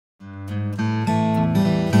Hello,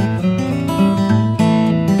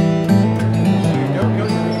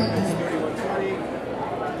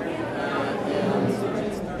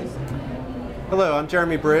 I'm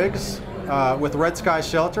Jeremy Briggs with Red Sky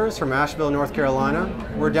Shelters from Asheville, North Carolina.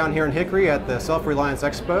 We're down here in Hickory at the Self-Reliance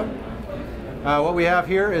Expo. What we have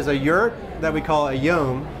here is a yurt that we call a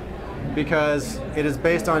yome because it is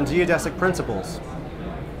based on geodesic principles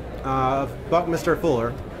of Buckminster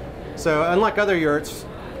Fuller. So unlike other yurts,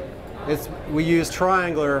 we use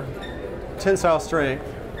triangular tensile strength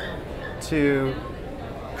to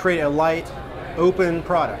create a light, open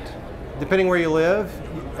product. Depending where you live,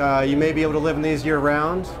 you may be able to live in these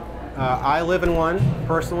year-round. I live in one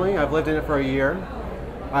personally. I've lived in it for a year.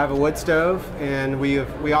 I have a wood stove, and we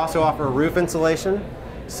also offer roof insulation,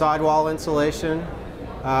 sidewall insulation.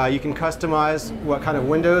 You can customize what kind of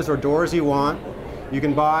windows or doors you want. You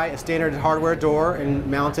can buy a standard hardware door and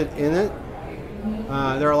mount it in it.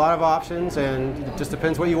 There are a lot of options, and it just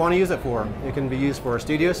depends what you want to use it for. It can be used for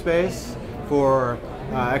studio space, for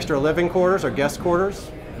extra living quarters or guest quarters,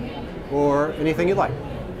 or anything you'd like.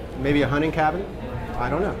 Maybe a hunting cabin, I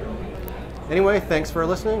don't know. Anyway, thanks for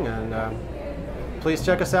listening, and please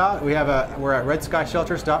check us out. We're at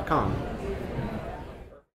redsskyshelters.com.